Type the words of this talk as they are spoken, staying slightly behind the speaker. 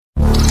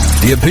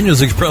The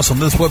opinions expressed on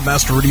this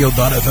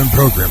WebmasterRadio.fm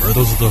program are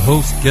those of the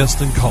host,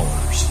 guests, and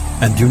callers,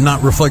 and do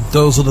not reflect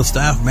those of the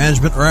staff,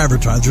 management, or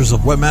advertisers of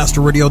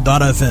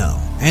WebmasterRadio.fm.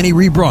 Any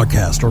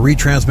rebroadcast or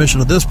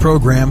retransmission of this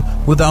program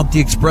without the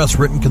express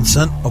written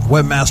consent of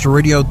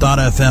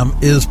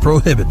WebmasterRadio.fm is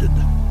prohibited.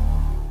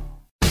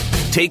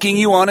 Taking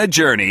you on a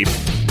journey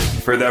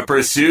for the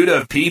pursuit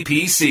of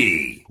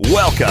PPC.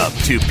 Welcome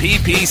to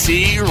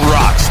PPC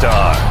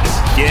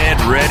Rockstars. Get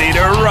ready to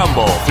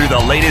rumble through the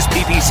latest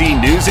PPC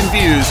news and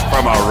views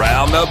from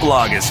around the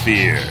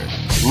blogosphere.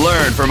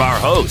 Learn from our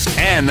host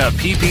and the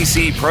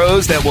PPC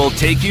pros that will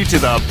take you to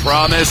the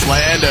promised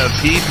land of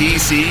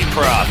PPC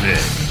profit.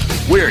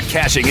 We're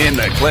cashing in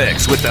the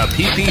clicks with the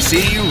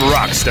PPC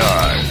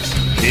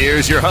Rockstars.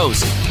 Here's your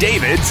host,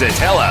 David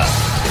Zetela.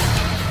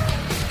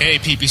 Hey,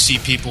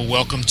 PPC people,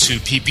 welcome to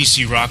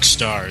PPC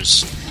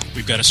Rockstars.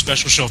 We've got a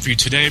special show for you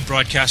today,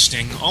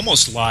 broadcasting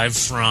almost live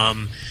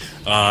from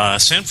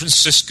San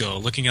Francisco,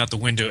 looking out the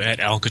window at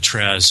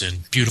Alcatraz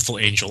and beautiful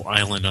Angel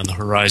Island on the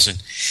horizon.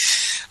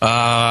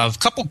 A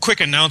couple quick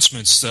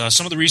announcements.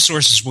 Some of the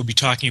resources we'll be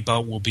talking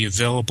about will be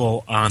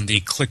available on the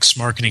Clicks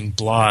Marketing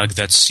blog.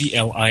 That's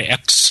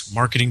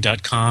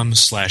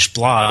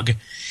clixmarketing.com/blog.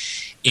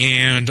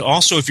 And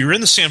also, if you're in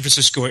the San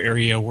Francisco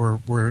area,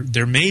 where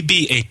there may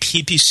be a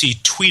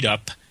PPC tweet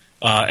up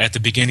at the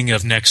beginning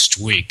of next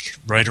week,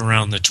 right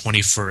around the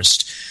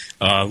 21st.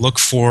 Look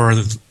for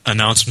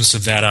announcements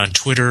of that on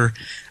Twitter,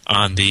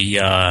 on the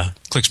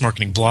Clicks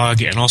Marketing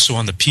blog, and also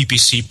on the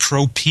PPC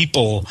Pro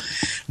People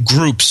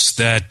groups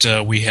that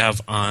we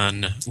have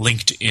on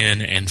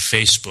LinkedIn and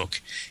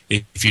Facebook.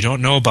 If you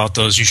don't know about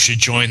those, you should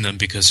join them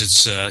because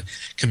it's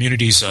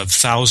communities of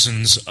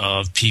thousands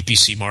of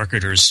PPC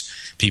marketers,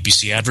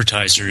 PPC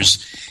advertisers,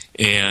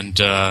 and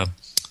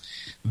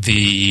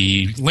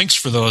the links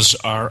for those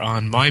are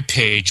on my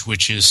page,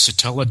 which is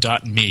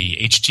Zetela.me,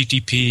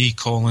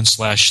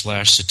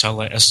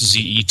 http://Zetela,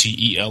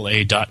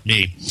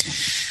 SZETELA.me.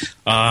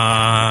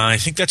 I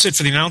think that's it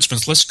for the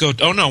announcements. Let's go.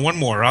 Oh, no, one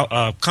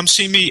more. Come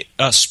see me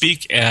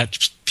speak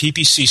at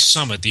PPC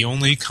Summit, the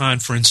only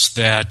conference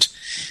that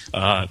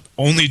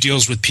only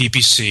deals with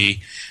PPC.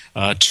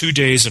 2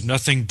 days of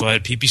nothing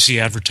but PPC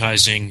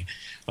advertising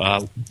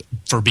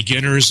for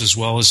beginners as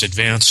well as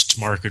advanced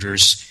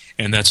marketers.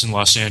 And that's in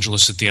Los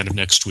Angeles at the end of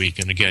next week.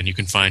 And again, you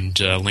can find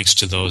links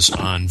to those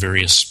on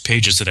various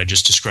pages that I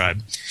just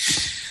described.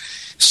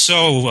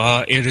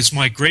 So it is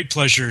my great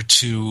pleasure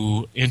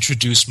to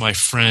introduce my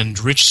friend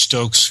Rich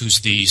Stokes, who's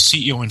the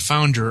CEO and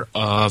founder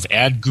of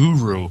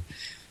AdGuru,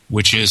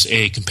 which is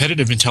a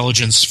competitive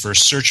intelligence for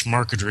search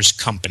marketers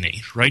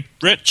company. Right,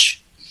 Rich?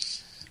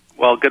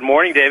 Well, good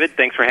morning, David.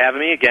 Thanks for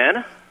having me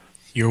again.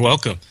 You're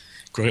welcome.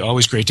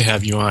 Always great to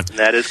have you on.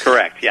 That is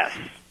correct, yes.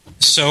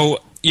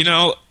 So,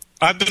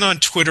 I've been on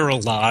Twitter a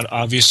lot,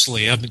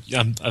 obviously. I've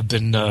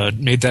been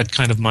made that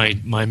kind of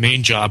my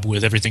main job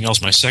with everything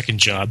else, my second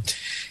job.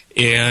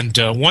 And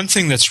one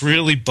thing that's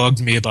really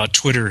bugged me about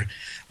Twitter,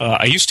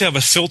 I used to have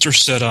a filter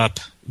set up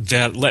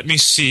that let me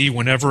see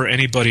whenever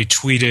anybody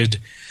tweeted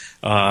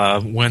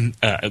when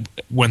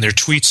their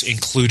tweets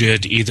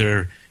included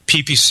either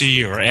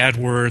PPC or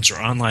AdWords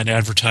or online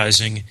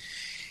advertising.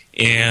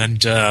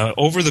 And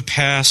over the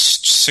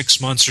past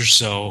 6 months or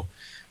so,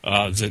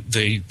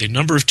 the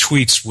number of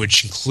tweets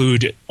which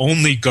include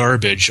only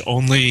garbage,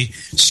 only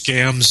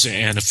scams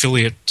and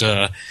affiliate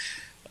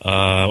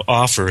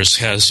offers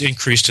has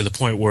increased to the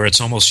point where it's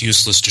almost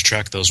useless to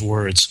track those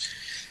words.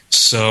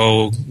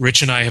 So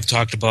Rich and I have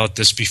talked about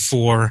this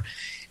before,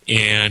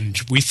 and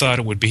we thought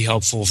it would be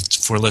helpful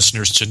for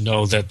listeners to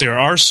know that there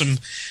are some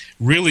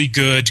really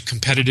good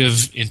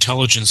competitive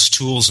intelligence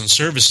tools and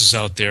services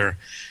out there,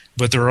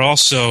 but there are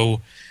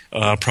also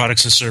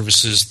products and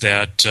services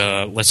that,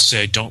 let's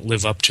say, don't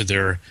live up to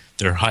their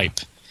hype.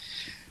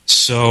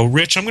 So,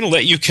 Rich, I'm going to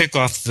let you kick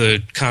off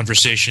the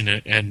conversation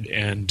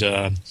and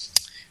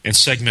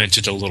segment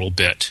it a little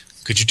bit.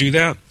 Could you do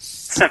that?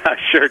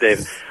 Sure,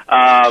 Dave.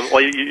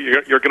 Well,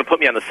 you're going to put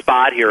me on the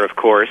spot here, of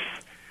course.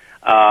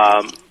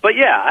 But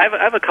yeah, I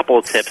have a couple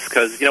of tips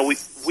because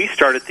we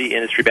started the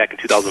industry back in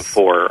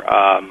 2004.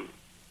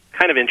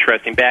 Kind of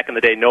interesting. Back in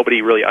the day,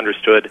 nobody really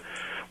understood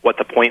what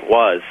the point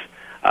was.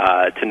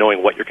 To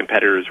knowing what your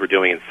competitors were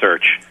doing in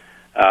search.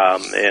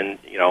 And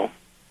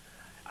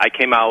I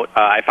came out,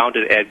 I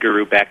founded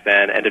AdGuru back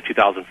then, end of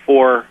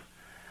 2004.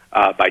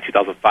 By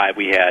 2005,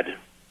 we had,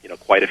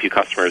 quite a few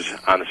customers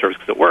on the service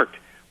because it worked.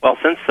 Well,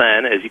 since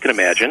then, as you can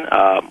imagine,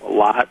 a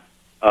lot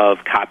of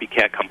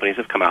copycat companies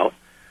have come out.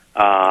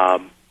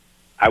 I'm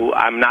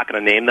not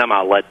going to name them.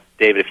 I'll let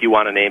David, if you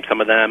want to name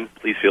some of them,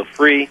 please feel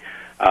free.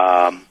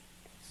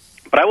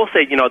 But I will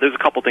say, there's a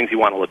couple things you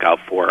want to look out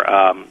for.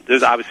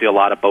 There's obviously a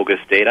lot of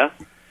bogus data.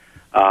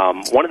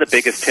 One of the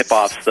biggest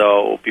tip-offs,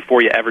 though,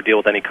 before you ever deal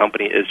with any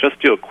company is just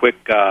do a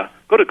quick, go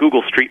to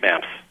Google Street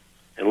Maps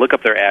and look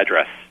up their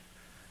address.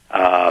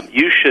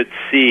 You should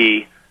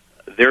see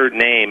their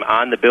name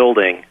on the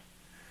building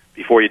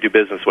before you do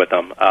business with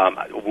them.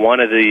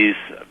 One of these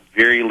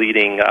very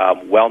leading,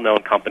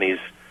 well-known companies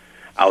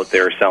out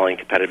there selling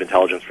competitive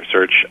intelligence for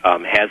search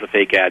has a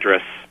fake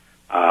address.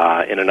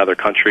 in another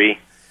country,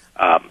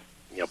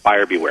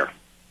 buyer beware.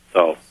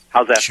 So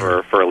how's that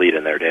for a lead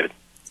in there, David?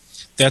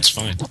 That's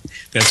fine.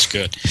 That's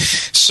good.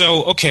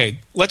 So, okay,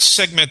 let's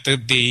segment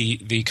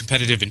the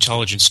competitive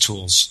intelligence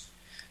tools.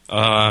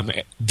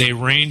 They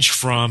range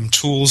from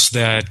tools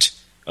that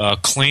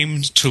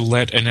claim to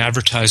let an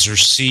advertiser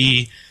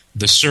see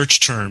the search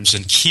terms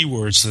and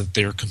keywords that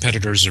their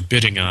competitors are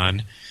bidding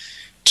on,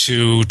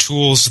 to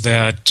tools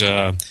that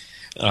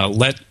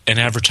let an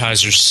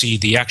advertiser see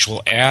the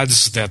actual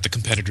ads that the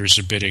competitors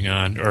are bidding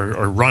on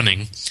or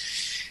running.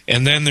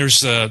 And then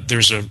there's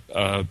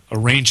a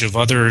range of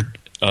other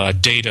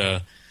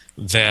data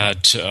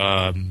that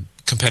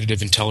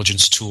competitive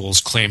intelligence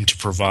tools claim to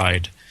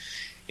provide.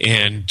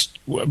 And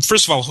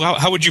first of all,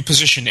 how would you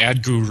position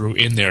AdGuru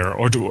in there,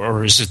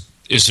 or is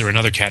there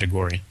another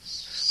category?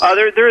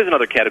 There is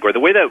another category. The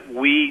way that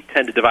we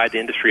tend to divide the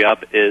industry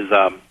up is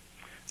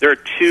there are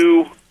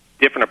two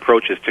different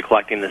approaches to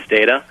collecting this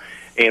data,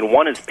 and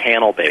one is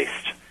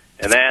panel-based,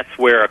 and that's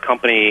where a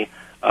company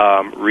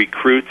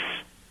recruits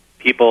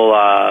people,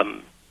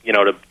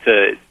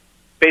 to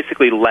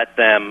basically let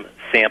them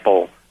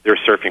sample their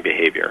surfing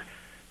behavior.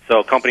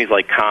 So companies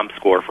like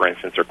ComScore, for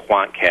instance, or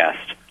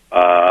Quantcast,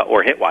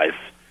 or Hitwise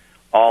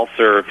all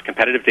serve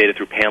competitive data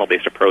through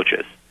panel-based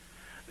approaches.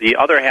 The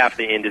other half of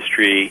the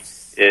industry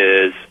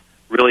is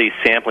really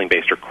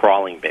sampling-based or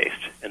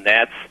crawling-based, and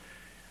that's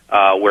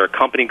where a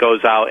company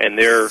goes out and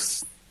they're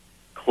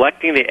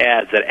collecting the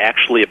ads that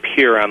actually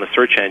appear on the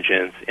search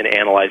engines and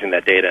analyzing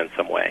that data in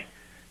some way.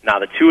 Now,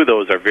 the two of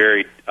those are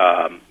very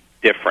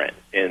different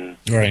in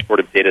the sort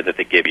of data that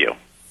they give you.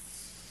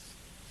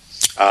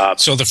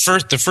 So the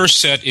first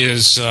set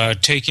is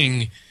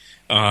taking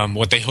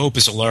what they hope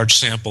is a large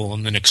sample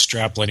and then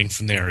extrapolating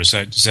from there. Is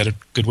that a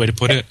good way to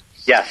put it?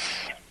 Yes.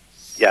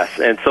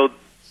 And so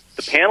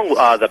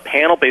the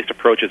panel-based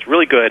approach is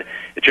really good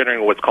at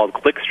generating what's called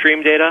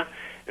clickstream data.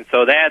 And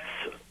so that's,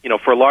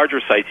 for larger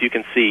sites, you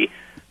can see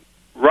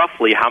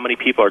roughly how many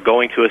people are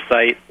going to a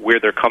site, where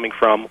they're coming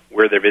from,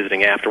 where they're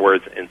visiting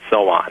afterwards, and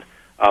so on.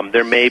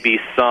 There may be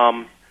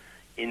some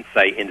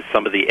insight into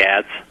some of the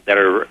ads that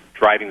are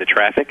driving the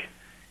traffic.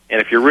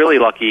 And if you're really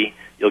lucky,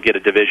 you'll get a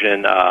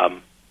division,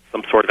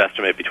 some sort of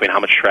estimate between how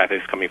much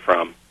traffic is coming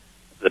from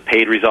the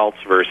paid results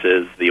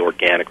versus the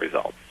organic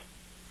results.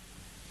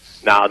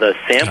 Now, the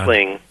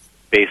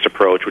sampling-based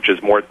approach, which is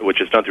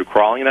done through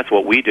crawling, and that's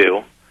what we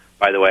do,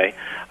 by the way,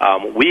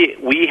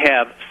 we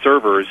have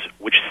servers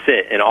which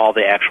sit in all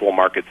the actual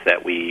markets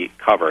that we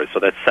cover. So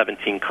that's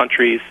 17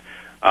 countries,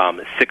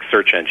 6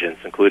 search engines,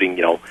 including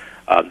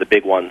the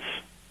big ones,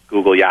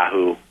 Google,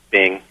 Yahoo,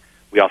 Bing.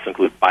 We also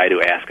include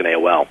Baidu, Ask, and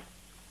AOL.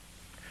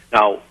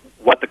 Now,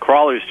 what the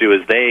crawlers do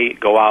is they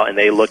go out and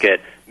they look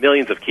at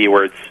millions of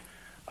keywords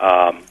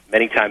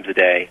many times a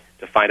day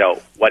to find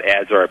out what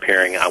ads are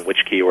appearing on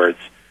which keywords,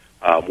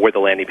 where the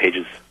landing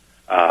pages,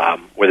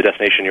 where the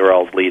destination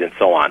URLs lead, and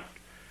so on.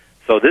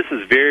 So this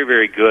is very,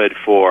 very good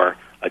for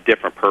a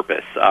different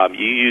purpose.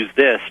 You use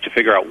this to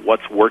figure out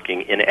what's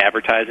working in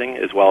advertising,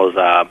 as well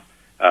as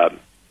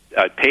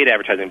paid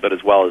advertising, but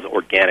as well as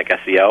organic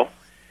SEO.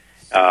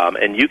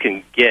 And you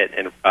can get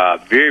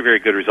very, very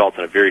good results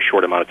in a very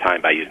short amount of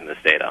time by using this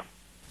data.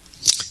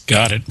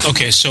 Got it.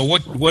 Okay, so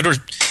what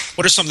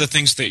are some of the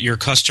things that your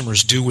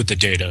customers do with the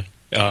data?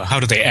 How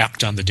do they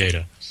act on the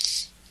data?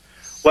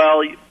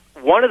 Well,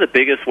 one of the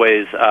biggest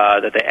ways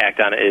that they act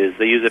on it is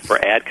they use it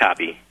for ad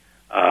copy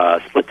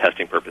split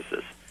testing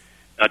purposes.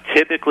 Now,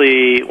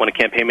 typically, when a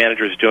campaign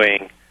manager is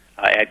doing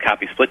ad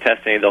copy split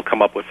testing, they'll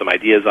come up with some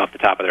ideas off the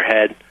top of their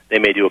head. They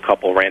may do a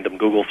couple random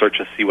Google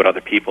searches, see what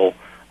other people,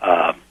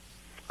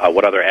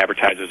 what other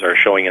advertisers are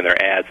showing in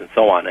their ads, and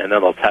so on, and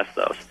then they'll test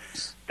those.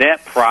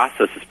 That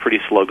process is pretty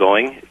slow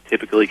going. It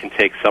typically can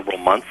take several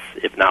months,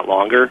 if not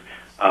longer,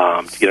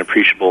 to get an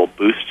appreciable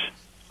boost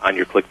on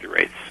your click-through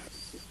rates.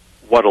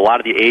 What a lot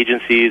of the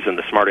agencies and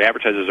the smarter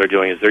advertisers are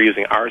doing is they're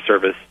using our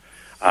service.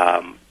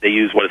 They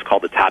use what is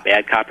called the top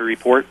ad copy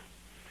report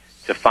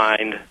to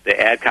find the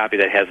ad copy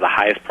that has the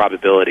highest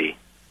probability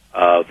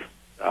of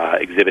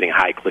exhibiting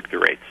high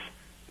click-through rates.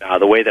 Now,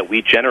 the way that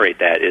we generate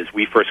that is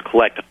we first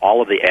collect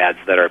all of the ads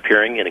that are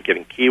appearing in a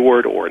given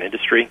keyword or an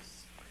industry,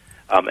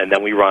 and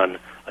then we run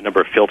a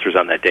number of filters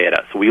on that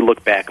data. So we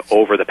look back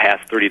over the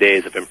past 30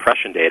 days of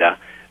impression data,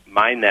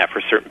 mine that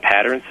for certain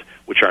patterns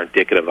which are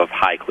indicative of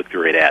high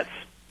click-through rate ads.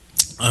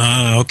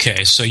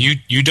 Okay, so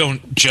you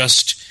don't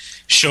just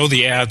show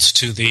the ads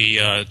to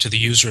the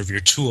user of your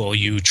tool.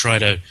 You try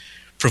to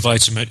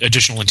provide some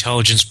additional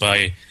intelligence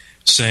by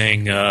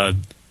saying,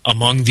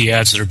 among the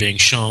ads that are being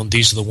shown,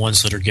 these are the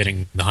ones that are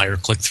getting the higher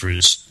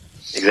click-throughs.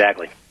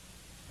 Exactly.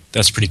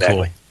 That's pretty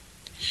cool.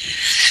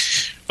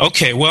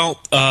 Okay,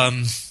 well,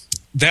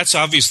 that's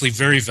obviously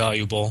very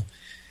valuable.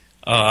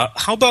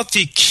 How about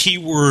the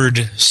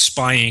keyword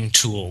spying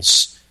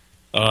tools?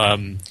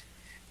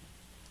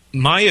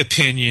 My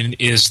opinion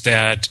is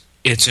that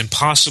it's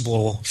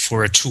impossible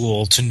for a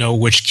tool to know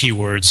which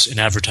keywords an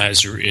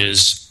advertiser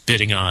is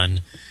bidding on.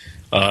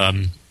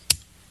 And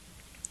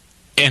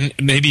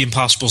maybe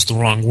impossible is the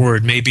wrong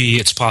word. Maybe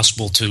it's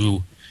possible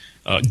to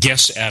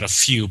guess at a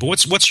few.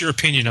 But what's your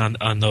opinion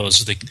on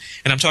those? And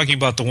I'm talking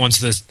about the ones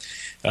that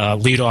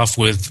lead off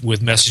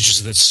with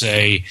messages that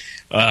say,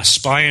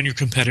 spy on your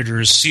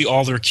competitors, see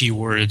all their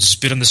keywords,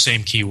 bid on the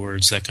same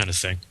keywords, that kind of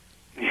thing.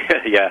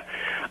 Yeah.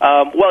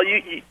 Well,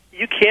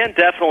 you can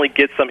definitely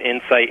get some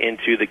insight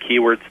into the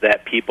keywords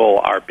that people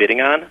are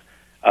bidding on.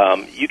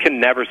 You can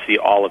never see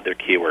all of their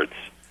keywords.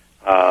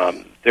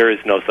 There is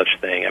no such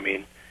thing. I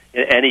mean,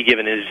 in any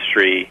given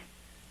industry,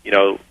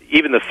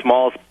 even the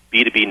smallest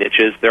B2B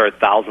niches, there are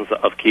thousands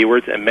of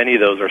keywords, and many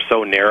of those are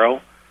so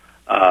narrow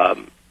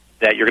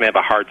that you're going to have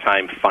a hard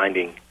time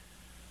finding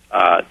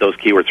those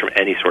keywords from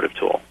any sort of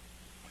tool.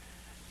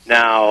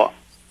 Now,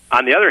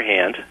 on the other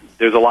hand,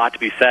 there's a lot to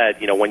be said,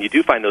 when you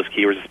do find those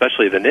keywords,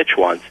 especially the niche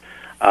ones,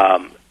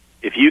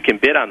 if you can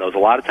bid on those, a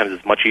lot of times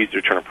it's much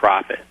easier to turn a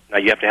profit. Now,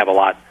 you have to have a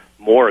lot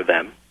more of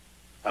them,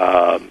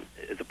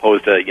 as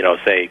opposed to,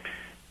 say,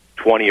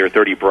 20 or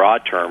 30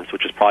 broad terms,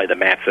 which is probably the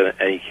max of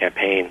any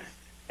campaign,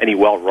 any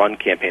well-run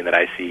campaign that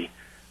I see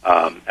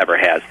ever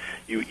has.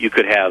 You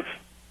could have,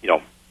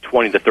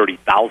 20 to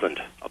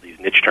 30,000 of these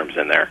niche terms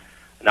in there.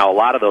 Now, a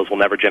lot of those will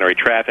never generate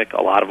traffic.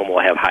 A lot of them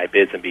will have high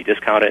bids and be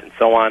discounted and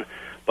so on.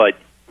 But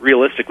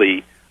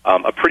realistically,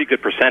 a pretty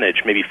good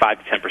percentage, maybe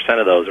 5 to 10%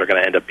 of those are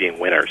going to end up being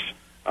winners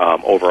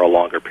over a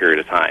longer period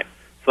of time.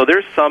 So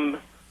there's some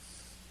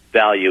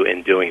value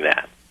in doing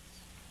that.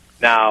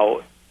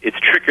 Now, it's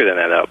trickier than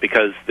that, though,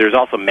 because there's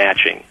also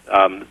matching.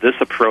 This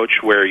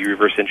approach where you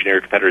reverse engineer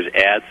your competitors'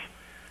 ads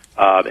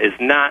is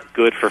not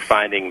good for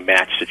finding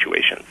match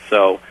situations.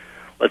 So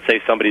let's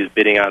say somebody's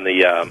bidding on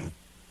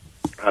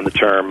the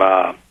term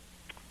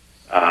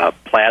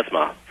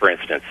plasma, for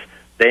instance.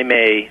 They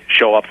may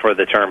show up for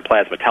the term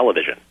plasma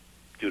television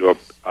due to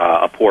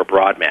a poor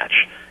broad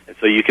match. And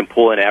so you can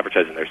pull in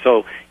advertising there.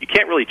 So you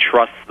can't really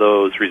trust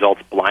those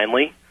results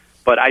blindly,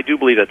 but I do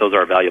believe that those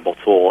are a valuable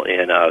tool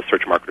in a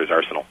search marketer's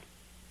arsenal.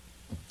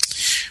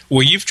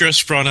 Well, you've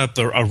just brought up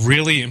a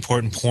really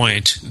important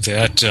point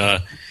that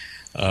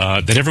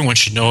that everyone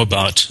should know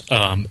about.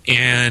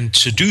 And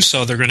to do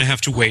so, they're going to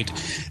have to wait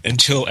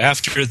until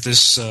after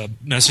this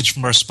message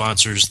from our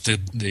sponsors,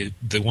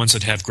 the ones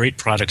that have great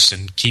products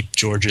and keep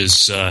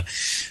George's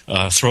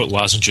throat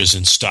lozenges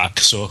in stock.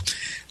 So,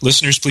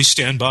 listeners, please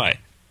stand by.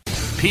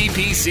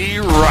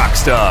 PPC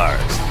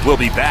Rockstars. We'll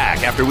be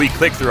back after we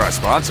click through our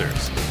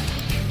sponsors.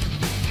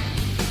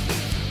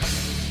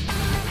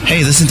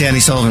 Hey, this is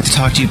Danny Sullivan to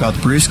talk to you about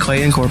Bruce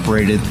Clay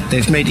Incorporated.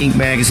 They've made Inc.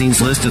 magazine's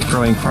list of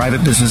growing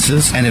private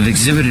businesses and have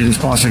exhibited and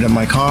sponsored at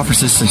my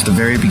conferences since the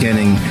very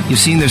beginning. You've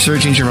seen their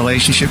search engine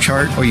relationship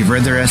chart, or you've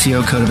read their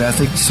SEO code of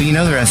ethics, so you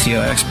know they're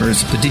SEO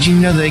experts. But did you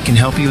know they can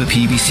help you with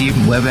PPC,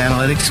 web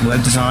analytics,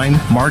 web design,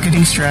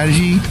 marketing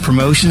strategy,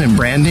 promotion, and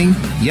branding?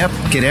 Yep,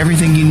 get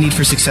everything you need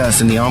for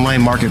success in the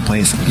online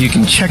marketplace. You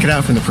can check it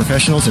out from the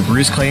professionals at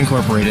Bruce Clay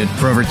Incorporated.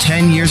 For over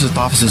 10 years with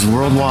offices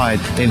worldwide,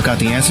 they've got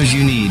the answers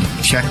you need.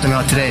 Check them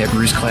out today at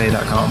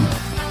bruceclay.com.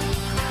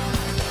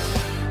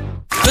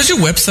 Does your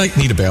website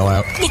need a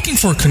bailout? Looking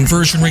for a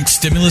conversion rate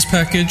stimulus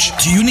package?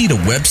 Do you need a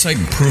website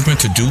improvement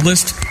to-do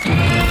list?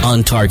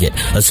 On Target,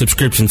 a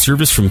subscription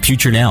service from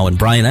Future Now and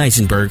Brian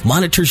Eisenberg,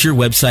 monitors your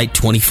website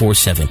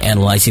 24/7,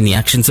 analyzing the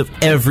actions of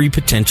every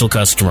potential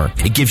customer.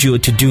 It gives you a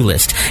to-do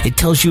list. It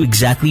tells you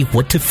exactly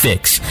what to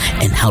fix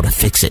and how to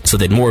fix it so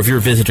that more of your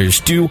visitors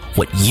do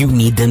what you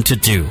need them to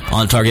do.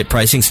 On Target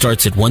pricing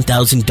starts at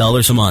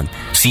 $1,000 a month.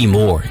 See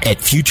more at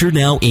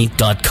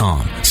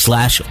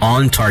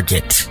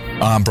futurenowinc.com/OnTarget.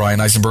 I'm Brian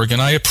Eisenberg, and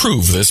I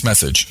approve this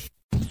message.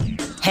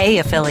 Hey,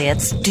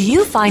 affiliates, do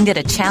you find it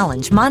a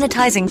challenge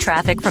monetizing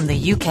traffic from the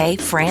UK,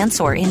 France,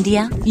 or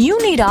India? You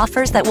need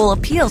offers that will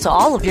appeal to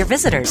all of your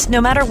visitors,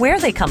 no matter where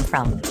they come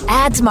from.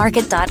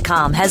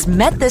 AdsMarket.com has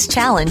met this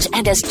challenge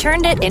and has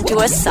turned it into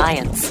a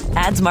science.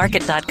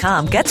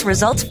 AdsMarket.com gets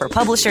results for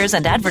publishers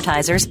and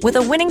advertisers with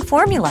a winning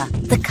formula.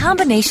 The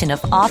combination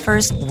of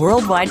offers,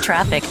 worldwide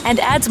traffic, and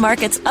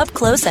AdsMarket's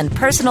up-close and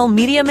personal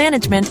media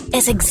management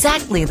is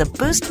exactly the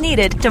boost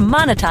needed to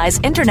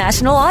monetize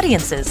international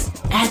audiences.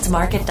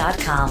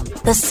 AdsMarket.com.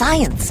 The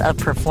science of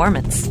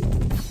performance.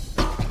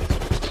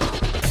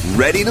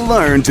 Ready to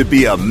learn to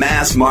be a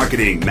mass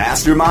marketing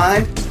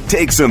mastermind?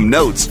 Take some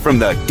notes from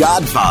the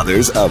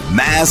godfathers of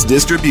mass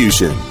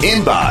distribution.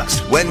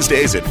 Inboxed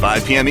Wednesdays at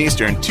 5 p.m.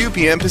 Eastern, 2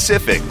 p.m.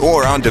 Pacific,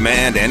 or on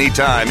demand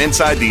anytime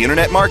inside the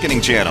Internet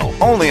Marketing Channel,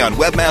 only on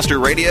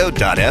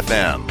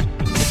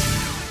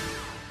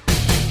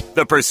webmasterradio.fm.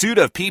 The pursuit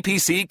of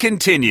PPC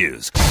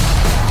continues.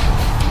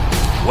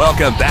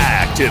 Welcome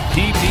back to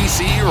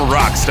PPC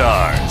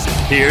Rockstars.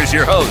 Here's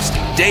your host,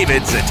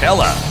 David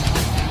Zatella.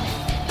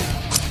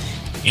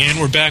 And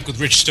we're back with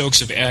Rich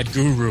Stokes of Ad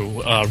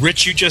Guru.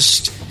 Rich, you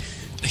just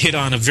hit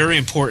on a very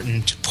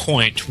important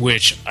point,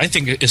 which I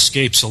think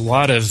escapes a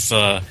lot of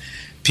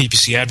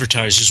PPC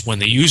advertisers when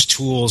they use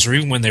tools or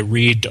even when they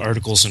read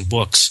articles and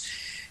books,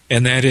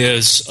 and that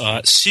is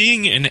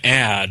seeing an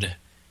ad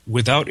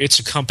without its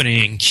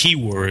accompanying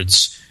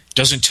keywords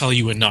doesn't tell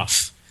you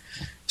enough.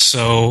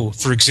 So,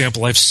 for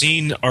example, I've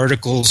seen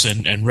articles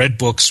and read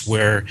books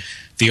where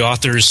the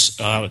authors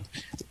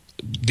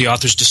the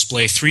authors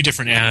display 3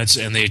 different ads,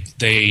 and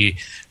they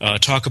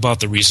talk about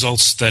the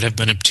results that have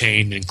been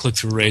obtained in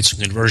click-through rates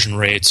and conversion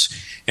rates,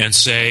 and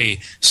say,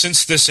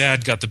 since this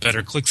ad got the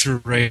better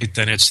click-through rate,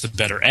 then it's the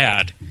better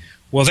ad.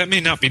 Well, that may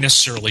not be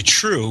necessarily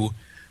true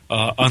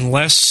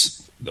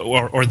unless,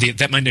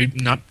 that might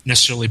not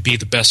necessarily be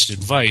the best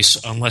advice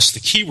unless the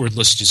keyword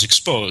list is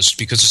exposed,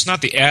 because it's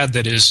not the ad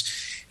that is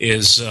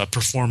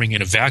performing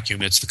in a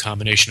vacuum. It's the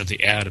combination of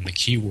the ad and the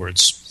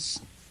keywords.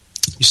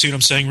 You see what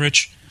I'm saying,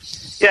 Rich?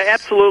 Yeah,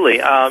 absolutely.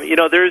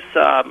 There's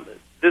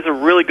a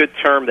really good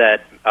term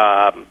that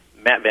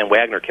Matt Van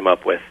Wagner came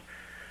up with,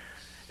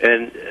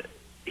 and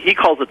he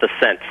calls it the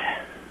scent.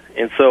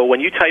 And so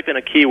when you type in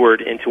a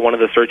keyword into one of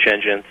the search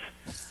engines,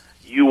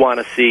 you want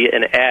to see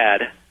an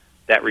ad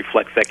that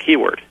reflects that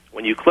keyword.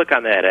 When you click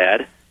on that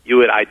ad, you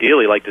would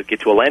ideally like to get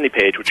to a landing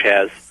page which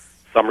has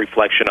some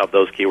reflection of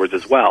those keywords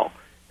as well.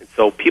 And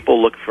so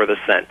people look for the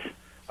scent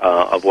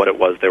of what it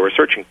was they were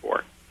searching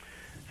for.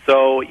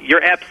 So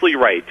you're absolutely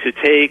right. To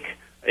take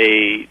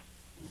an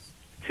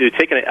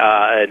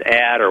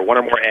ad or one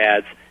or more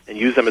ads and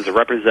use them as a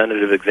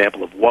representative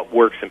example of what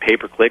works in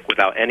pay-per-click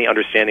without any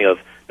understanding of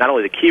not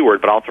only the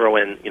keyword, but I'll throw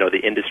in the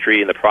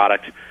industry and the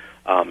product,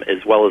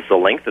 as well as the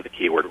length of the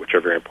keyword, which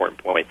are very important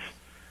points.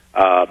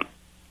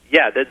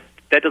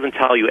 That doesn't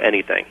tell you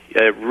anything.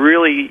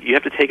 Really, you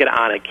have to take it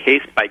on a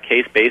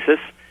case-by-case basis,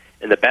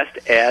 and the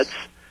best ads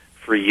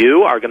for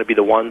you are going to be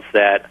the ones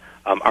that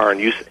are in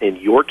use in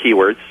your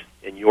keywords,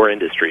 in your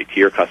industry, to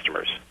your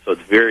customers. So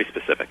it's very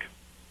specific.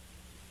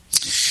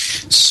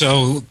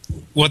 So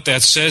what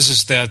that says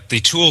is that the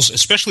tools,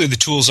 especially the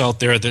tools out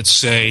there that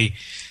say,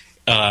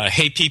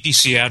 hey,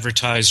 PPC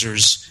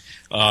advertisers,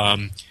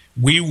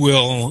 we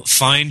will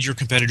find your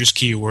competitors'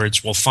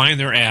 keywords, we'll find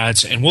their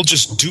ads, and we'll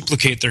just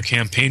duplicate their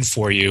campaign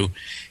for you,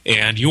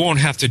 and you won't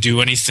have to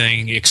do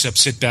anything except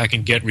sit back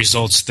and get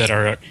results that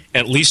are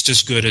at least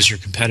as good as your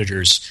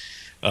competitors.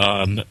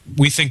 I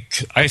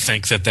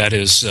think that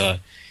is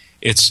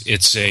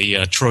it's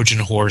a Trojan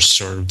horse,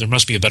 or there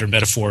must be a better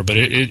metaphor, but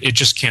it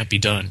just can't be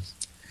done.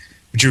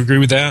 Would you agree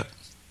with that?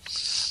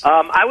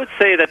 I would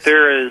say that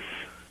there's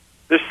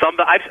some.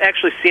 I've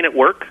actually seen it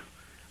work.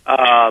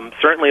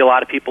 Certainly, a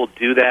lot of people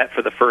do that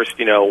for the first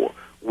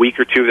week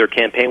or two of their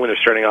campaign when they're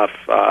starting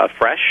off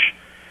fresh.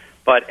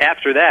 But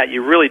after that,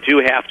 you really do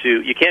have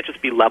to. You can't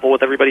just be level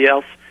with everybody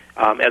else.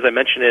 As I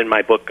mentioned in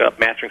my book,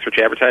 Mastering Search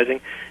Advertising,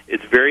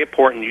 it's very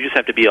important. You just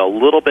have to be a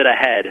little bit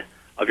ahead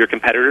of your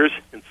competitors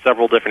in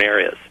several different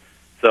areas.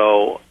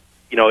 So,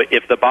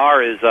 if the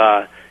bar is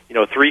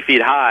 3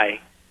 feet high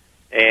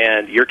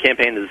and your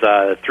campaign is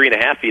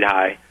 3.5 feet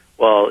high,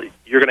 well,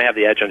 you're going to have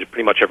the edge on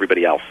pretty much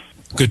everybody else.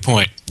 Good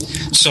point.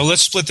 So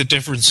let's split the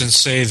difference and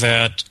say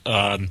that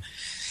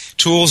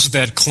tools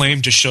that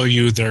claim to show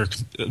you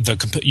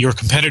your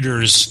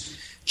competitors'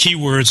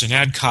 keywords and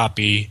ad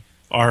copy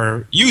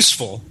are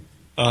useful.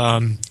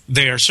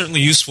 They are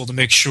certainly useful to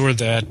make sure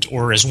that,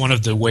 or as one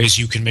of the ways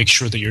you can make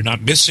sure that you're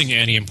not missing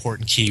any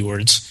important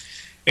keywords,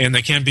 and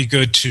they can be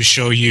good to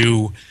show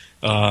you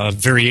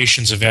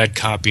variations of ad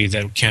copy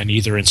that can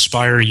either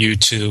inspire you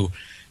to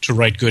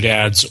write good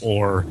ads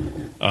or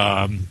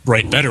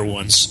write better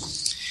ones.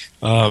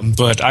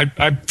 But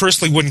I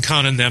personally wouldn't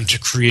count on them to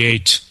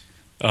create,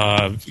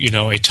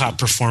 a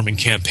top-performing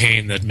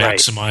campaign that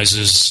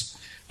maximizes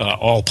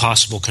all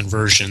possible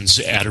conversions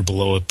at or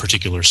below a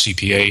particular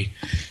CPA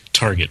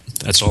target.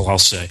 That's all I'll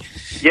say.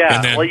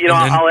 Yeah,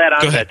 I'll add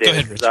on to that,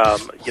 David. Go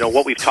ahead,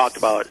 what we've talked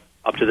about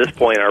up to this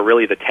point are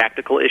really the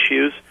tactical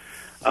issues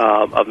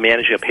of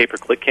managing a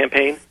pay-per-click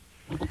campaign.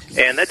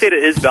 And that data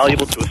is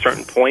valuable to a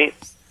certain point,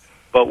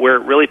 but where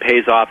it really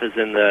pays off is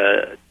in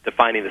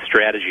defining the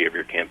strategy of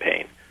your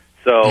campaign.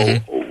 So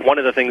one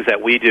of the things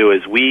that we do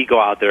is we go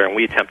out there and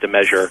we attempt to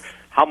measure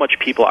how much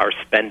people are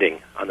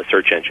spending on the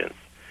search engines.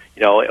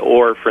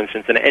 Or, for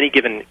instance, in any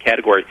given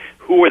category,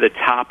 who are the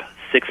top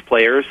 6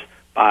 players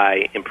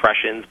by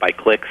impressions, by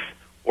clicks,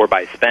 or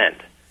by spend?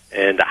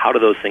 And how do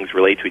those things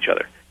relate to each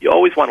other? You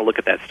always want to look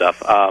at that stuff.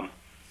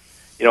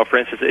 For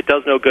instance, it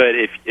does no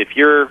good if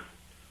you're,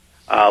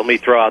 let me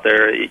throw out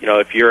there,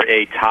 if you're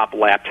a top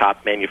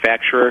laptop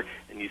manufacturer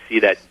and you see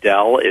that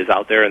Dell is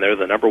out there and they're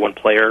the number 1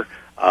 player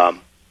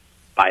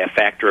by a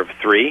factor of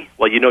 3,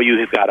 well,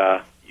 you've got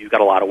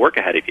a lot of work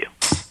ahead of you.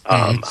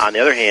 On the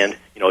other hand,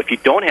 if you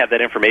don't have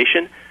that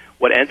information,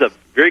 what ends up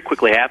very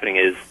quickly happening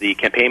is the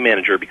campaign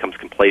manager becomes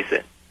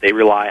complacent. They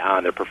rely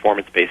on their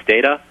performance-based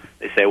data.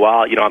 They say,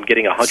 well, I'm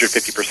getting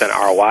 150%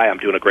 ROI. I'm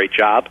doing a great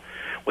job.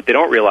 What they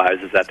don't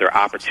realize is that their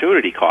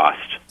opportunity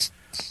cost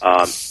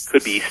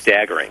could be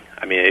staggering.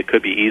 I mean, it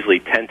could be easily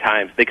 10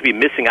 times. They could be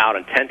missing out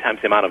on 10 times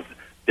the amount of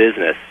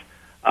business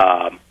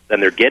than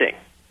they're getting.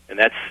 And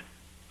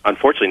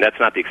unfortunately, that's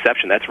not the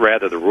exception. That's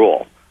rather the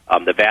rule.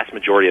 The vast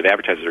majority of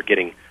advertisers are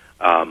getting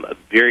a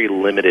very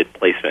limited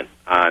placement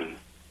on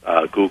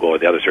Google or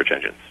the other search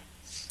engines.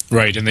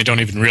 Right, and they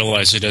don't even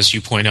realize it, as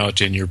you point out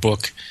in your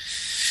book.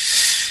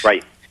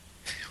 Right.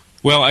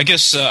 Well, I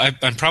guess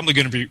I'm probably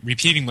going to be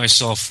repeating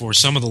myself for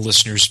some of the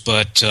listeners,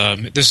 but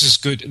this is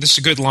good. This is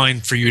a good line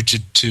for you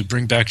to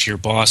bring back to your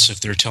boss if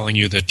they're telling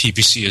you that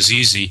PPC is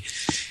easy,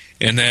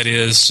 and that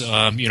is,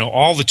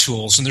 all the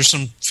tools, and there's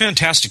some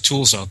fantastic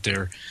tools out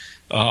there.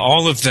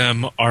 All of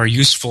them are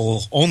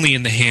useful only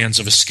in the hands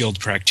of a skilled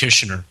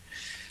practitioner.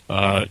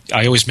 I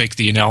always make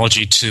the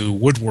analogy to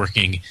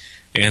woodworking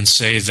and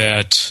say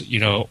that,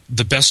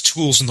 the best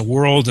tools in the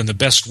world and the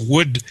best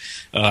wood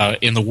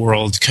in the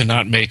world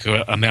cannot make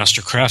a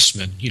master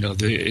craftsman.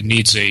 It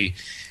needs a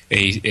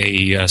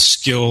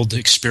skilled,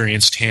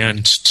 experienced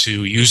hand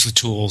to use the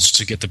tools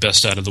to get the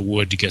best out of the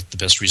wood to get the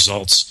best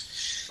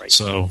results. Right.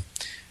 So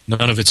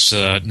none of it's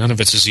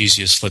as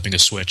easy as flipping a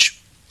switch.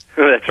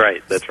 That's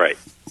right. That's right.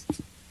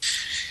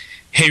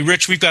 Hey,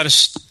 Rich, we've got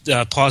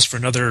to pause for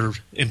another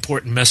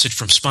important message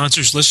from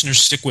sponsors. Listeners,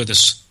 stick with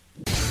us.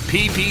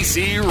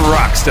 PPC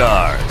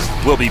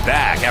Rockstars. We'll be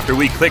back after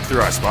we click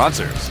through our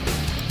sponsors.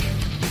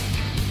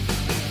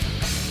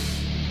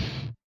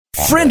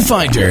 Friend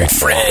Finder,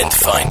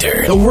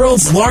 the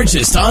world's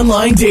largest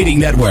online dating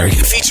network,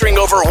 featuring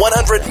over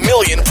 100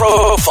 million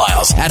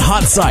profiles at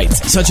hot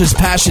sites such as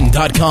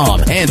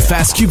Passion.com and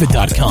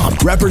FastCupid.com,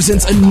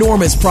 represents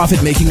enormous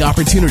profit-making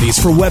opportunities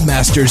for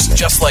webmasters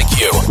just like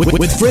you.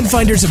 With Friend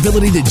Finder's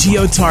ability to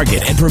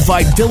geo-target and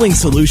provide billing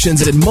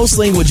solutions in most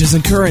languages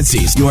and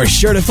currencies, you are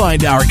sure to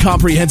find our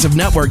comprehensive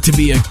network to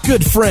be a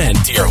good friend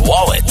to your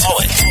wallet.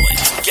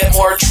 Get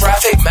more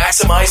traffic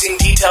maximizing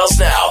details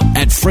now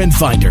at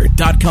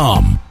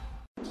FriendFinder.com.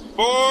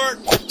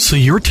 So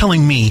you're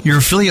telling me your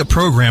affiliate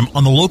program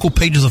on the Local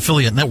Pages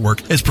Affiliate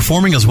Network is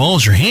performing as well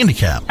as your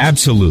handicap?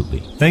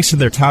 Absolutely. Thanks to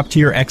their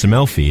top-tier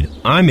XML feed,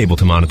 I'm able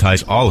to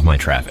monetize all of my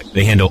traffic.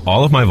 They handle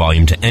all of my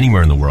volume to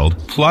anywhere in the world.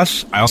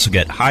 Plus, I also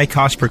get high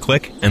cost per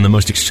click and the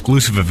most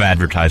exclusive of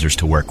advertisers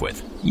to work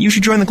with. You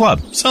should join the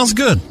club. Sounds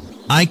good.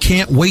 I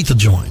can't wait to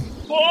join.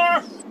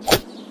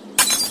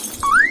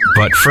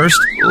 But first,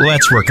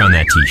 let's work on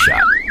that tee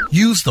shot.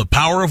 Use the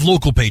power of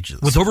Local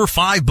Pages. With over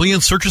 5 billion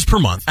searches per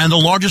month and the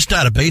largest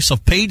database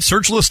of paid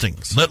search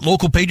listings, let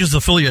Local Pages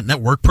Affiliate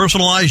Network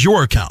personalize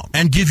your account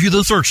and give you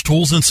the search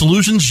tools and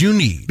solutions you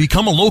need.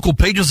 Become a Local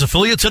Pages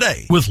affiliate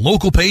today with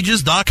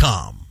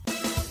localpages.com.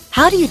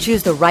 How do you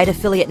choose the right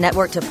affiliate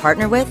network to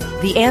partner with?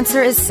 The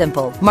answer is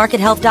simple.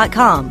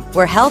 MarketHealth.com,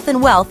 where health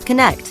and wealth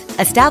connect.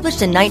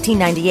 Established in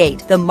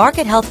 1998, the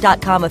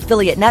MarketHealth.com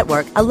affiliate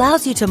network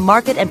allows you to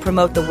market and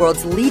promote the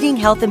world's leading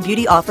health and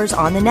beauty offers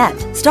on the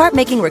net. Start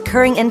making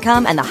recurring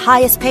income and the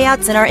highest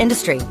payouts in our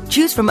industry.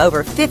 Choose from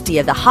over 50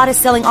 of the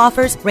hottest selling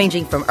offers,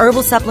 ranging from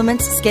herbal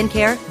supplements,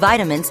 skincare,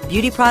 vitamins,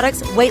 beauty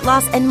products, weight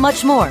loss, and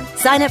much more.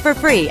 Sign up for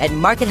free at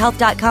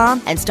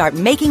MarketHealth.com and start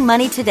making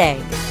money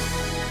today.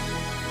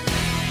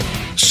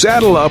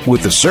 Saddle up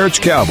with the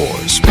Search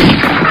Cowboys.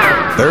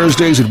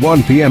 Thursdays at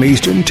 1 p.m.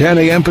 Eastern, 10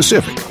 a.m.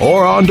 Pacific,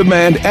 or on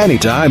demand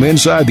anytime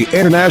inside the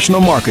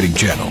International Marketing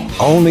Channel,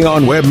 only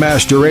on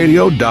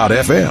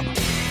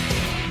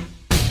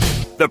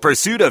webmasterradio.fm. The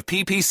pursuit of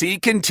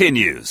PPC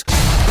continues.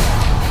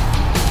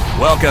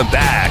 Welcome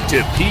back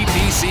to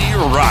PPC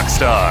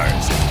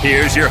Rockstars.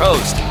 Here's your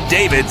host,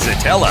 David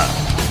Zatella.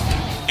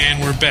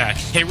 And we're back.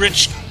 Hey,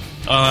 Rich,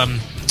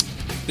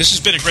 this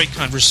has been a great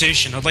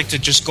conversation. I'd like to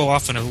just go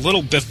off in a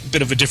little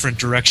bit of a different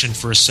direction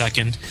for a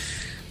second.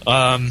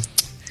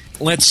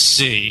 Let's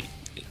see.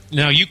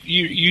 Now,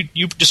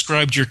 you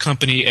described your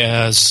company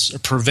as a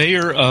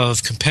purveyor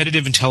of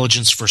competitive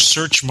intelligence for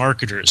search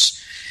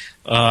marketers.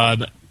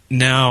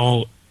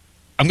 Now,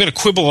 I'm going to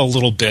quibble a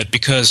little bit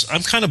because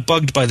I'm kind of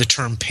bugged by the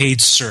term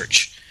paid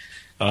search.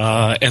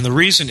 And the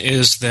reason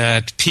is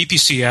that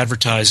PPC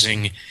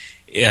advertising,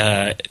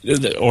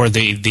 or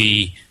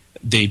the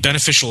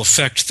beneficial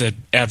effect that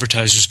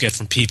advertisers get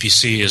from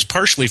PPC is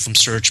partially from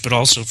search, but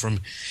also from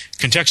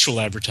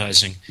contextual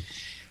advertising.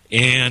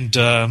 And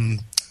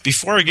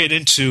before I get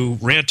into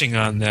ranting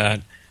on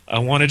that, I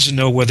wanted to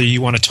know whether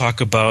you want to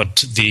talk about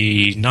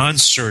the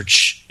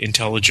non-search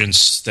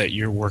intelligence that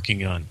you're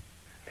working on.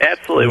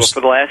 Absolutely. Well,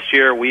 for the last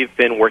year, we've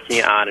been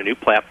working on a new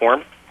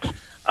platform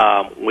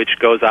which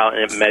goes out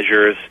and it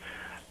measures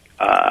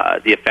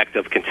the effect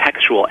of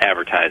contextual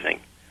advertising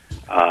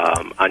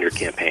on your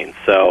campaign.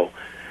 So,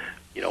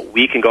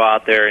 we can go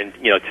out there and,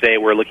 today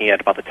we're looking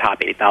at about the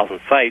top 8,000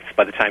 sites.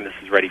 By the time this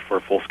is ready for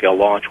a full-scale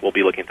launch, we'll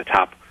be looking at the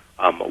top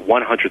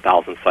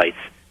 100,000 sites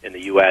in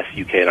the U.S.,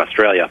 U.K., and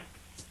Australia.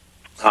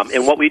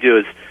 And what we do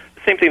is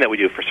the same thing that we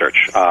do for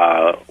search.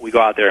 We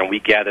go out there and we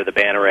gather the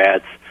banner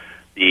ads,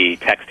 the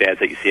text ads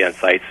that you see on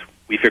sites.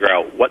 We figure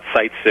out what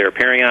sites they're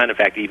appearing on, in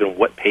fact, even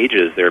what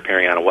pages they're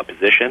appearing on and what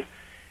position.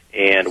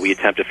 And we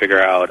attempt to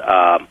figure out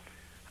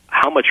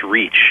how much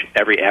reach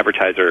every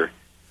advertiser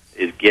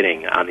is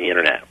getting on the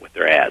Internet with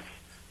their ads.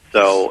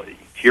 So,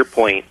 to your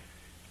point,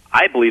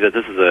 I believe that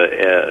this is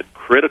a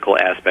critical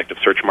aspect of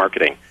search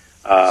marketing.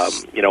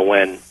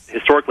 When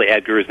historically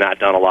AdGuru has not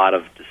done a lot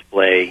of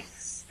display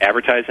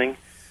advertising,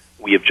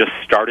 we have just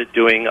started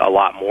doing a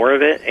lot more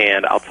of it.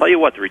 And I'll tell you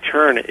what, the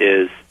return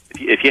is,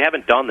 if you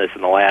haven't done this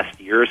in the last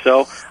year or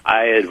so,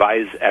 I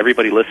advise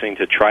everybody listening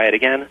to try it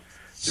again,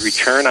 the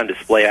return on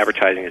display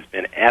advertising has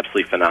been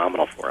absolutely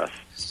phenomenal for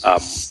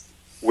us.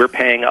 We're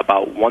paying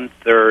about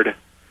one-third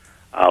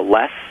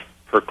less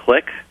per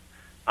click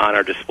on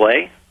our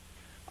display.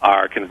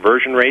 Our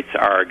conversion rates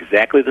are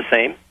exactly the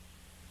same.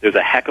 There's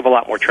a heck of a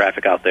lot more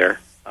traffic out there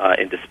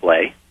in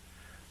display.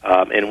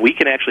 And we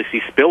can actually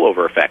see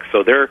spillover effects.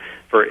 So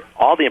for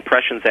all the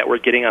impressions that we're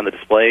getting on the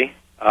display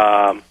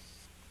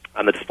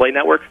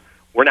network,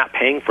 we're not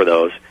paying for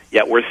those,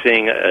 yet we're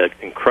seeing an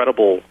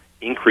incredible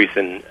increase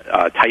in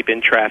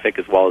type-in traffic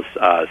as well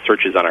as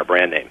searches on our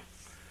brand name.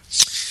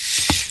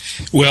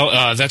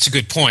 Well, that's a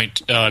good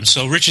point.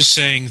 So Rich is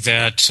saying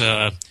that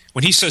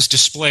when he says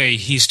display,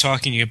 he's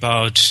talking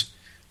about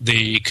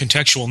the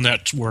contextual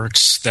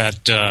networks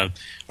that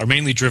are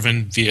mainly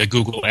driven via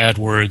Google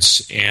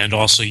AdWords, and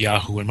also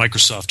Yahoo and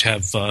Microsoft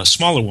have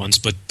smaller ones,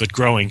 but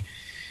growing.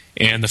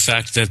 And the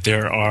fact that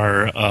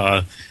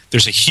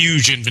there's a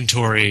huge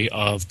inventory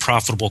of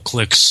profitable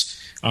clicks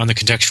on the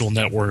contextual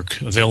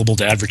network available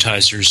to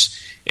advertisers,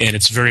 and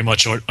it's very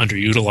much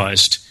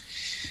underutilized.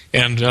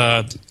 And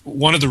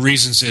one of the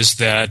reasons is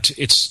that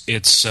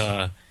it's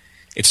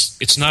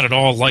not at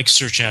all like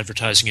search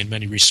advertising in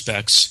many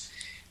respects.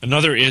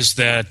 Another is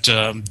that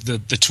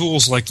the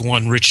tools like the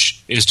one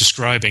Rich is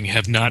describing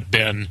have not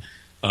been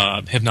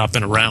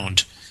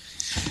around.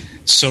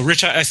 So,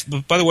 Rich,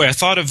 by the way, I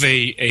thought of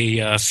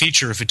a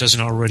feature, if it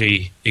doesn't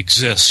already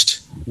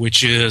exist,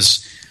 which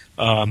is,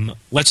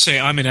 let's say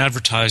I'm an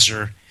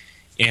advertiser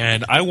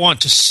and I want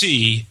to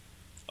see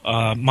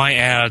my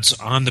ads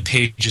on the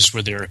pages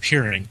where they're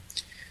appearing.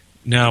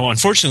 Now,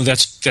 unfortunately,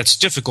 that's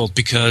difficult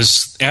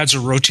because ads are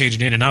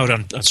rotated in and out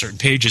on certain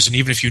pages, and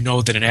even if you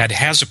know that an ad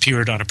has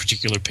appeared on a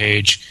particular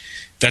page,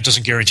 that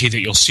doesn't guarantee that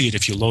you'll see it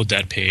if you load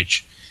that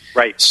page.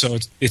 Right. So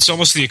it's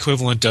almost the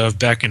equivalent of,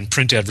 back in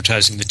print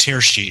advertising, the tear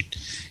sheet.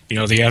 You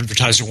know, the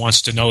advertiser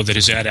wants to know that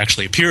his ad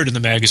actually appeared in the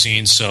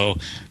magazine, so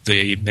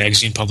the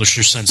magazine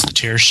publisher sends the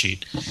tear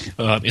sheet.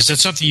 Is that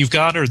something you've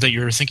got or that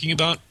you're thinking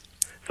about?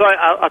 So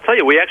I'll tell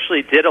you, we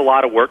actually did a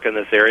lot of work in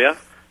this area.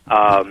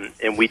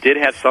 And we did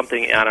have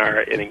something in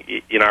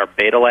our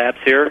beta labs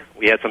here.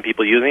 We had some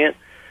people using it.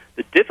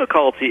 The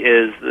difficulty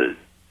is, the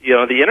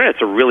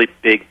Internet's a really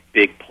big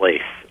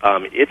place.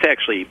 It's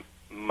actually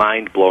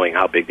mind-blowing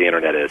how big the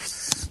Internet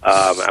is.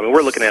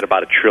 We're looking at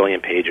about 1 trillion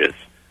pages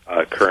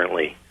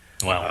currently.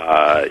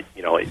 Wow.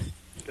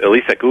 At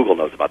least that Google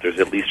knows about. There's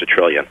at least 1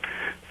 trillion.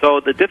 So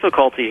the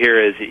difficulty here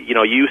is,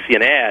 you see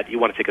an ad, you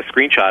want to take a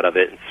screenshot of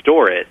it and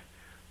store it.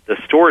 The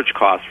storage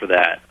costs for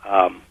that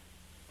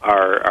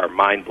are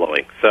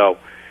mind-blowing. So,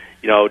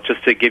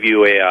 just to give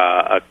you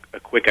a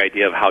quick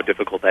idea of how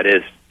difficult that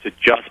is, to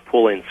just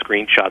pull in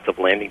screenshots of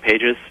landing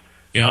pages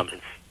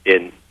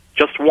in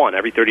just one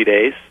every 30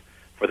 days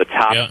for the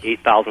top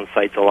 8,000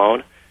 sites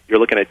alone, you're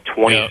looking at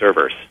 20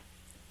 servers.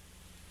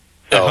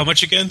 So how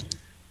much again?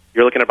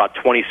 You're looking at about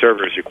 20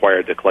 servers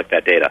required to collect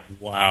that data.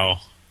 Wow.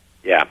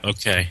 Yeah.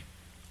 Okay.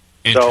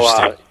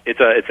 So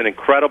it's an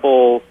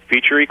incredible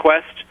feature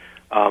request.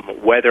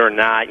 Whether or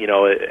not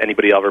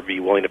anybody will ever be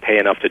willing to pay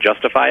enough to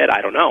justify it,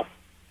 I don't know.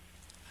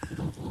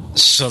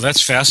 So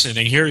that's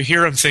fascinating.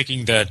 Here I'm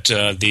thinking that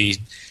the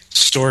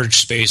storage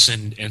space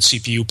and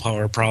CPU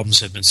power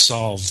problems have been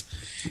solved,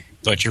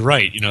 but you're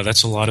right.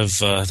 That's a lot of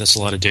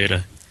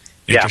data.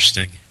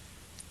 Interesting. Yeah.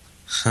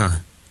 Huh.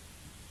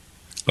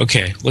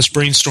 Okay, let's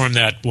brainstorm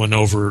that one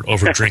over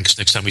drinks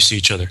next time we see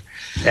each other.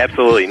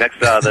 Absolutely.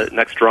 The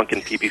next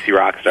drunken PPC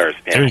Rockstars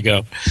panel. There you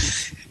go.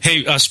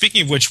 Hey,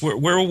 speaking of which,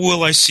 where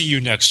will I see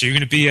you next? Are you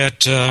going to be at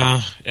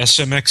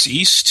SMX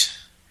East?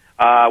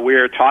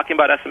 We're talking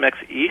about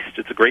SMX East.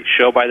 It's a great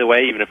show, by the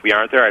way. Even if we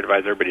aren't there, I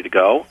advise everybody to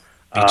go.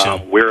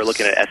 We're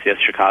looking at SES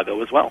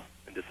Chicago as well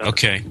in December.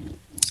 Okay.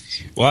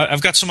 Well,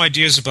 I've got some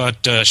ideas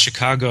about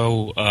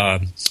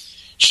Chicago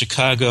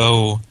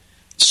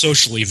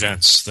social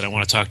events that I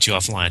want to talk to you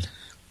offline.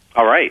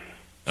 All right.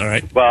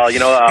 Well,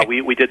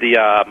 we did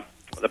the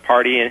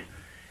party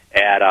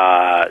at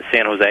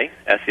San Jose,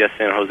 SES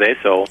San Jose.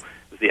 So it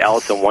was the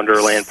Alice in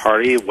Wonderland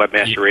party,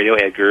 Webmaster Radio,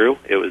 Ad Guru.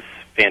 It was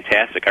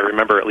fantastic. I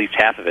remember at least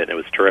half of it, and it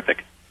was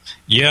terrific.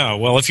 Yeah,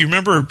 well, if you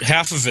remember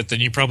half of it, then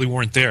you probably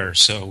weren't there.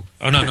 So,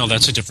 no,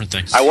 that's a different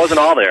thing. I wasn't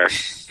all there.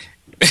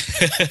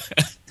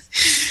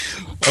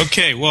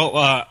 Okay,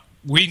 well,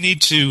 we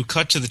need to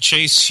cut to the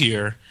chase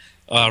here.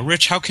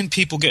 Rich, how can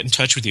people get in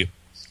touch with you?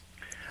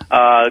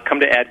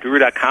 Come to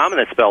adguru.com, and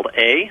that's spelled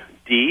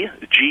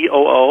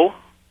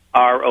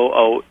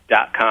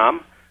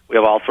ADGOOROO.com. We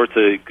have all sorts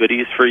of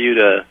goodies for you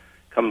to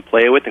come and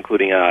play with,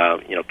 including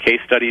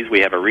case studies.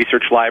 We have a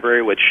research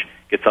library, which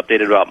gets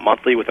updated about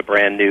monthly with a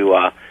brand new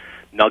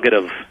nugget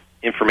of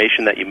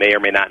information that you may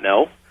or may not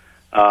know.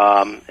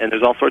 And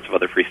there's all sorts of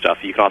other free stuff.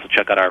 You can also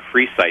check out our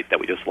free site that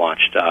we just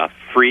launched,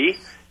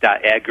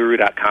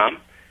 free.adguru.com.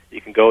 You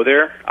can go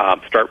there,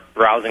 start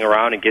browsing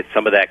around, and get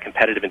some of that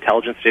competitive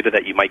intelligence data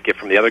that you might get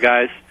from the other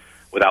guys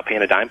without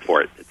paying a dime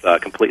for it. It's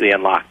completely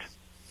unlocked.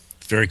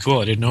 Very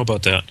cool. I didn't know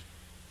about that.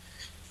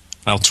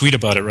 I'll tweet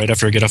about it right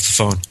after I get off the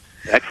phone.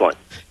 Excellent.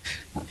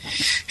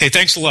 Hey,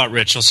 thanks a lot,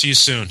 Rich. I'll see you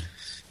soon.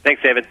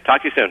 Thanks, David.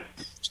 Talk to you soon.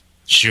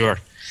 Sure.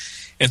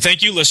 And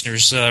thank you,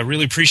 listeners.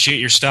 Really appreciate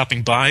your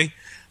stopping by.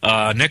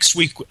 Next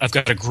week, I've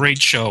got a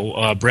great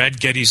show. Brad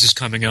Geddes is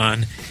coming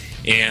on,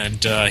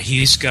 and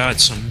he's got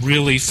some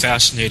really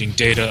fascinating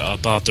data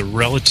about the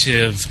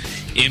relative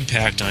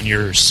impact on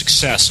your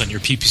success, on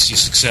your PPC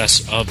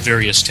success of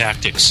various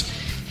tactics.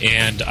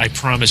 And I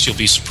promise you'll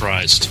be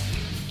surprised.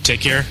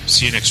 Take care.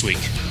 See you next week.